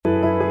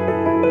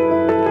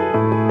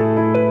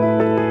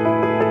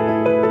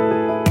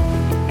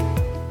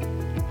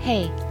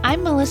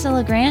Melissa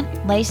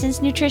LeGrant,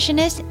 licensed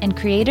nutritionist and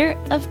creator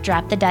of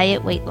Drop the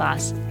Diet Weight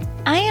Loss.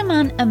 I am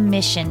on a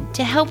mission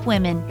to help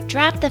women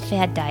drop the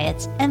fad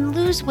diets and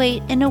lose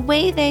weight in a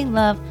way they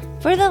love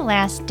for the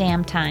last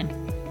damn time.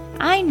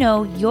 I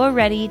know you're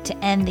ready to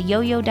end the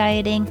yo-yo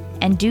dieting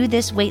and do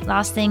this weight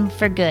loss thing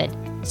for good.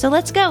 So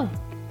let's go.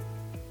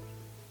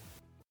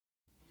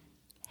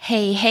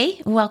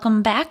 Hey,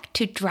 welcome back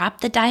to Drop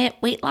the Diet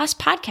Weight Loss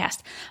Podcast.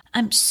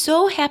 I'm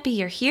so happy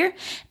you're here,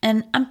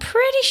 and I'm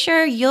pretty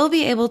sure you'll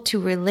be able to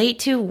relate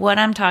to what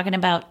I'm talking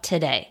about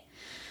today.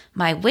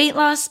 My weight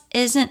loss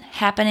isn't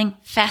happening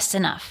fast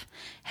enough.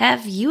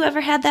 Have you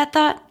ever had that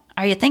thought?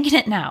 Are you thinking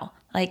it now?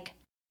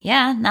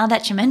 Yeah, now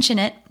that you mention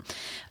it.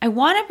 I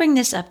want to bring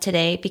this up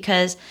today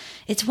because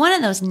it's one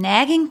of those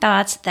nagging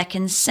thoughts that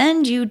can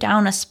send you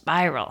down a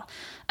spiral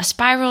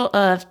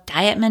of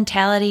diet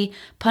mentality,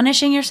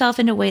 punishing yourself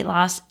into weight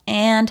loss,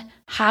 and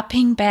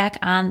hopping back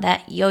on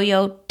that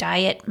yo-yo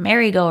diet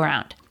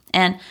merry-go-round.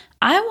 And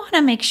I want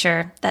to make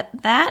sure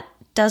that that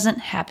doesn't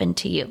happen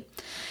to you.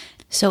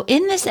 So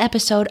in this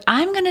episode,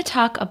 I'm going to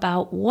talk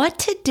about what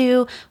to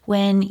do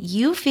when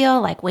you feel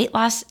like weight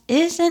loss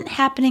isn't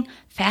happening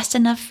fast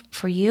enough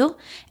for you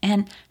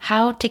and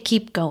how to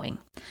keep going.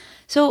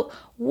 So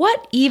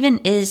what even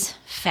is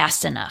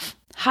fast enough?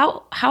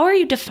 How are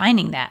you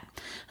defining that?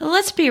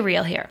 Let's be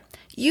real here.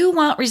 You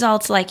want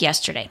results like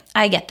yesterday.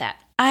 I get that.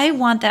 I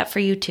want that for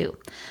you too.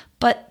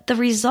 But the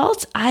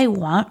results I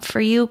want for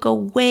you go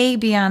way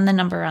beyond the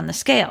number on the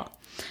scale.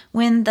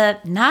 When the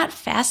not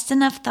fast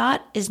enough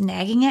thought is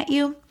nagging at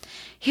you,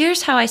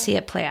 here's how I see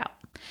it play out.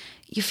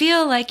 You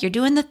feel like you're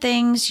doing the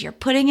things, you're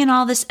putting in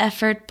all this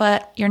effort,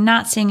 but you're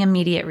not seeing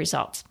immediate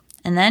results.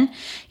 And then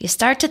you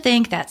start to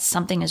think that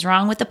something is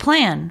wrong with the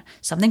plan,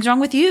 something's wrong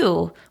with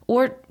you,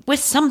 or with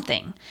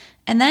something.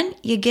 And then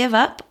you give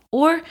up,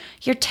 or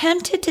you're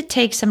tempted to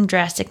take some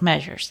drastic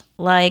measures,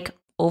 like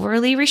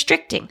overly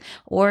restricting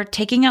or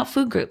taking out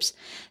food groups.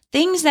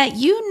 Things that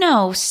you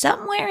know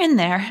somewhere in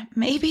there,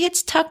 maybe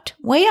it's tucked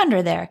way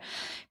under there,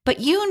 but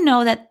you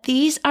know that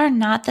these are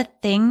not the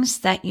things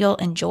that you'll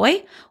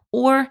enjoy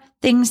or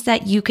things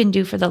that you can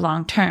do for the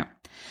long term.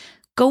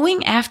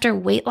 Going after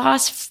weight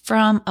loss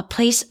from a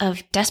place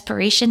of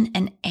desperation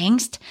and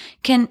angst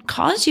can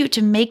cause you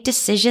to make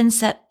decisions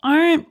that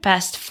aren't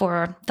best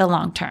for the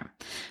long term,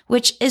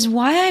 which is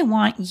why I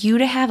want you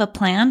to have a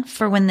plan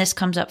for when this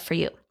comes up for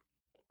you.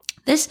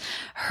 This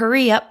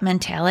hurry up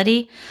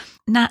mentality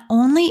not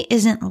only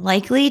isn't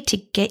likely to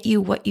get you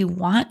what you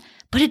want,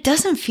 but it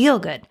doesn't feel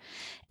good.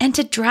 And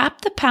to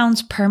drop the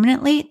pounds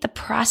permanently, the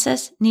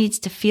process needs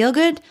to feel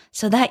good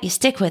so that you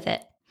stick with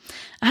it.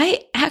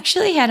 I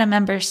actually had a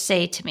member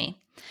say to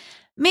me,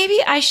 maybe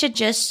I should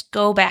just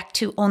go back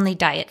to only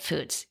diet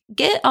foods,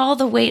 get all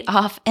the weight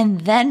off,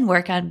 and then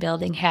work on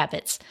building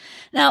habits.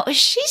 Now,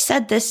 she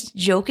said this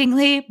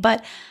jokingly,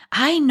 but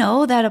I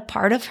know that a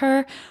part of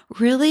her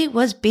really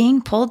was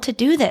being pulled to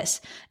do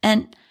this.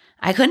 And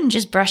I couldn't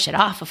just brush it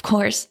off, of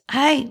course.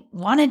 I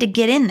wanted to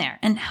get in there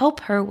and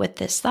help her with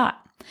this thought.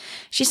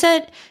 She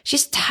said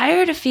she's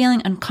tired of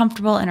feeling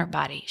uncomfortable in her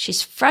body.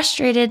 She's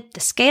frustrated, the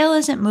scale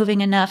isn't moving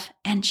enough,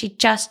 and she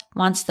just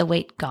wants the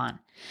weight gone.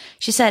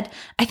 She said,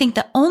 I think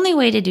the only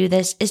way to do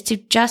this is to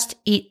just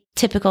eat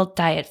typical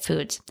diet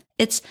foods.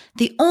 It's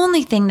the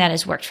only thing that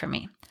has worked for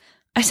me.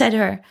 I said to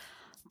her,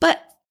 but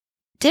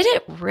did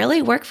it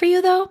really work for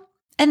you though?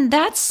 And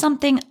that's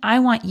something I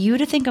want you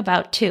to think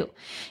about too.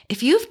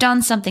 If you've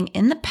done something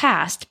in the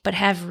past but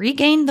have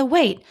regained the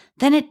weight,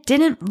 then it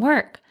didn't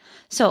work.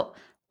 So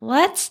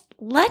let's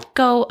let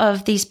go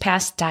of these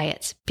past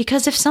diets,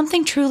 because if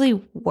something truly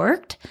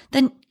worked,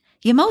 then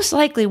you most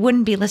likely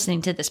wouldn't be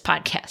listening to this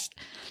podcast.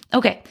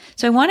 Okay,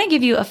 so I want to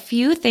give you a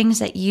few things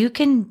that you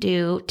can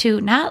do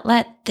to not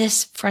let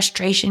this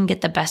frustration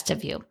get the best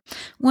of you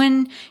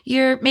when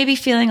you're maybe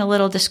feeling a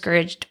little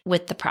discouraged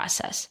with the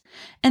process.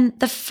 And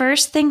the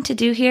first thing to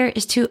do here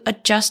is to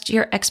adjust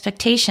your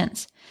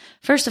expectations.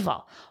 First of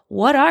all,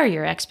 what are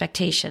your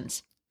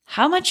expectations?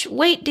 How much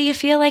weight do you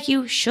feel like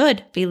you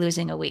should be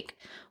losing a week?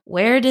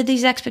 Where did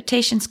these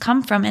expectations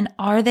come from, and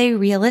are they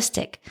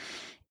realistic?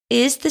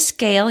 Is the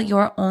scale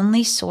your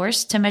only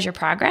source to measure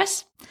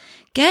progress?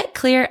 Get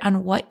clear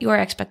on what your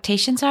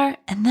expectations are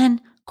and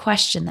then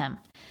question them.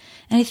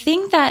 And I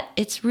think that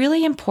it's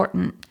really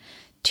important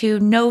to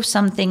know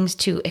some things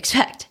to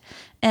expect.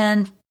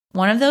 And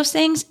one of those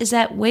things is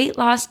that weight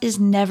loss is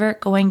never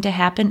going to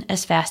happen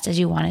as fast as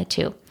you want it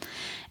to.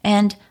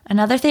 And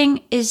another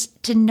thing is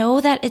to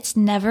know that it's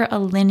never a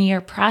linear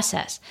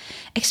process.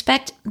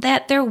 Expect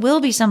that there will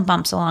be some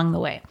bumps along the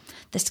way.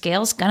 The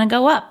scale's gonna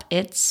go up,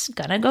 it's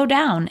gonna go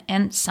down,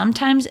 and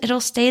sometimes it'll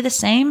stay the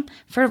same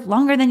for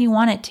longer than you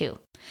want it to.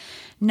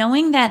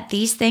 Knowing that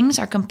these things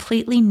are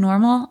completely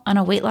normal on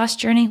a weight loss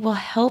journey will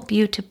help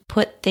you to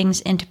put things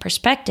into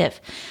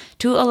perspective,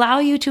 to allow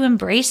you to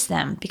embrace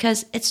them,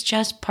 because it's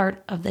just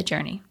part of the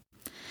journey.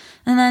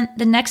 And then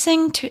the next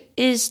thing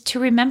is to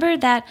remember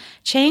that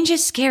change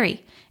is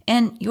scary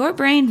and your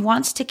brain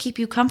wants to keep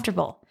you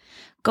comfortable.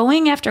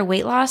 Going after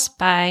weight loss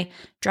by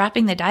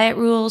dropping the diet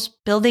rules,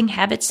 building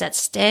habits that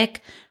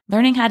stick,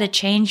 learning how to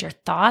change your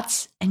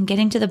thoughts and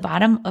getting to the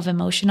bottom of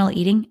emotional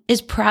eating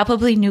is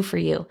probably new for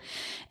you.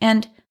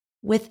 And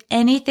with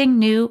anything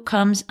new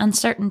comes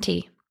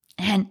uncertainty.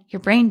 And your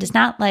brain does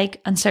not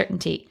like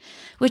uncertainty,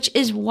 which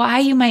is why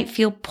you might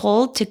feel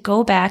pulled to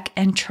go back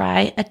and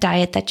try a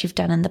diet that you've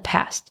done in the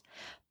past.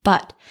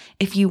 But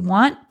if you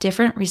want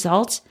different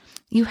results,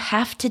 you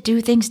have to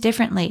do things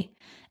differently.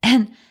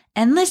 And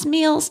endless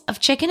meals of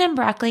chicken and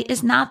broccoli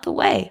is not the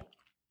way.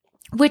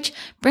 Which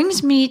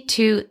brings me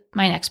to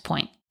my next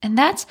point, and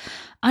that's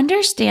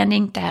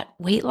understanding that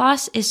weight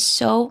loss is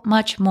so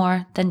much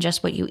more than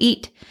just what you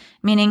eat,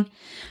 meaning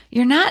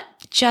you're not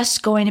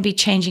just going to be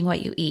changing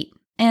what you eat.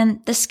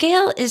 And the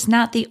scale is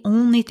not the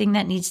only thing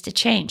that needs to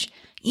change.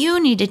 You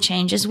need to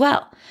change as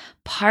well.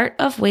 Part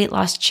of weight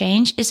loss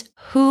change is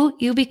who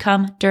you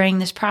become during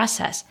this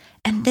process.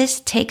 And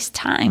this takes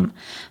time.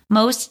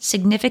 Most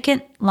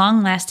significant,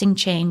 long-lasting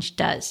change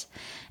does.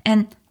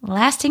 And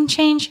lasting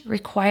change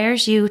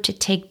requires you to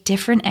take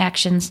different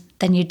actions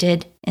than you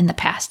did in the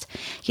past.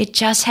 You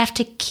just have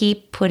to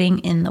keep putting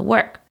in the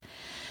work.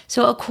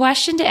 So a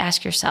question to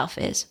ask yourself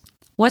is,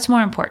 what's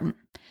more important?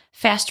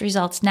 Fast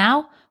results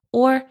now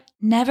or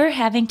never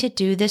having to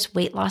do this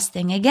weight loss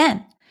thing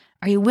again?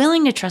 Are you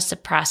willing to trust the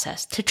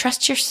process, to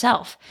trust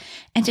yourself,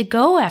 and to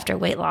go after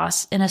weight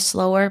loss in a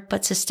slower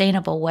but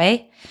sustainable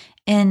way,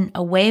 in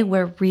a way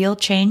where real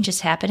change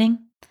is happening?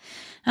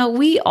 Now,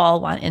 we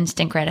all want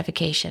instant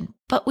gratification,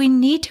 but we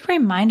need to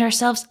remind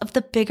ourselves of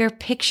the bigger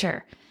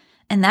picture.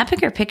 And that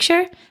bigger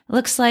picture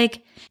looks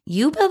like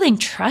you building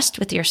trust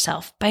with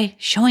yourself by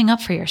showing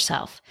up for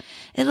yourself.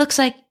 It looks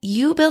like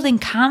you building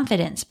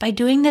confidence by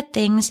doing the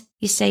things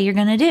you say you're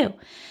going to do.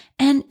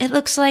 And it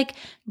looks like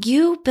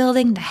you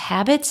building the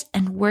habits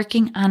and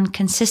working on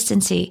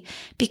consistency,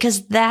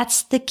 because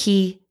that's the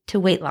key to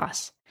weight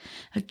loss.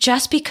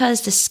 Just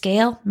because the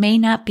scale may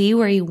not be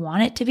where you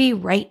want it to be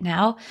right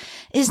now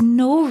is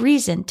no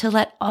reason to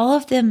let all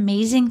of the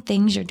amazing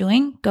things you're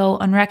doing go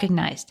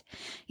unrecognized.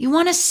 You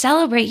want to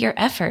celebrate your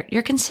effort,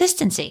 your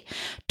consistency.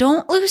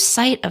 Don't lose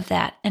sight of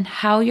that and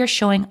how you're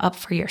showing up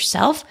for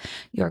yourself,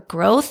 your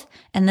growth,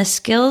 and the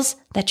skills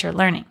that you're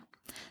learning.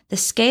 The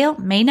scale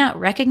may not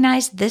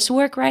recognize this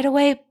work right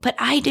away, but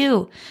I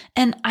do,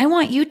 and I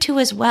want you to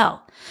as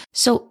well.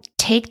 So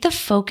take the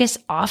focus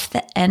off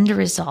the end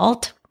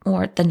result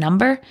or the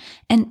number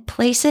and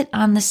place it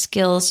on the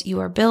skills you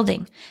are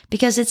building,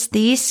 because it's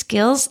these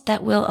skills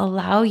that will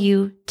allow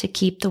you to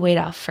keep the weight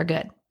off for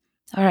good.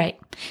 All right.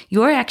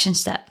 Your action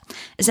step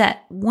is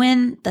that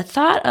when the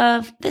thought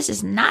of this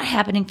is not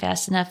happening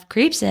fast enough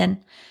creeps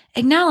in,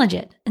 acknowledge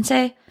it and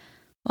say,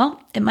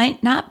 well, it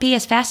might not be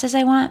as fast as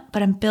I want,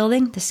 but I'm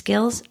building the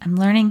skills, I'm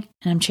learning,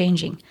 and I'm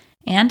changing.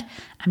 And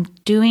I'm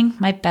doing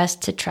my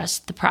best to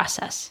trust the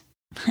process.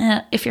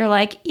 If you're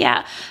like,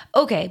 yeah,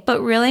 okay,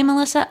 but really,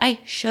 Melissa, I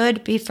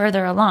should be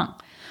further along.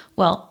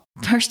 Well,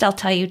 first I'll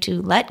tell you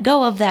to let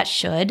go of that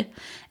should,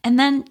 and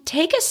then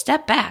take a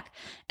step back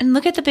and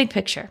look at the big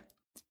picture.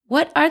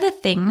 What are the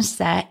things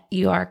that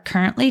you are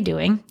currently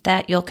doing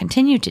that you'll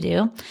continue to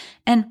do?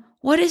 And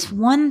what is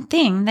one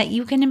thing that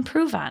you can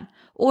improve on?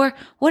 Or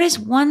what is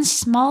one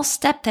small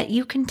step that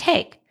you can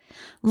take?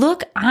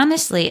 Look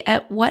honestly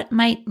at what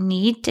might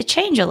need to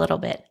change a little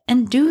bit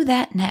and do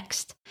that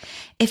next.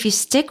 If you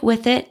stick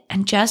with it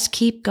and just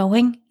keep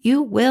going,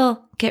 you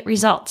will get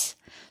results.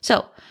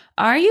 So,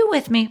 are you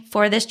with me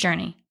for this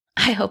journey?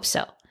 I hope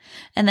so.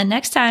 And the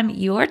next time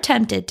you're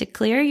tempted to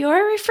clear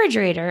your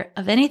refrigerator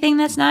of anything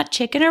that's not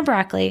chicken or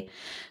broccoli,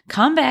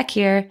 come back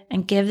here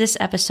and give this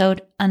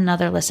episode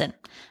another listen.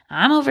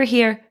 I'm over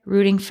here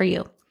rooting for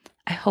you.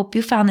 I hope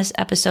you found this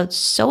episode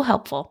so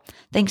helpful.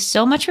 Thanks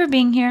so much for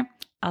being here.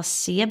 I'll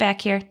see you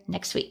back here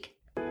next week.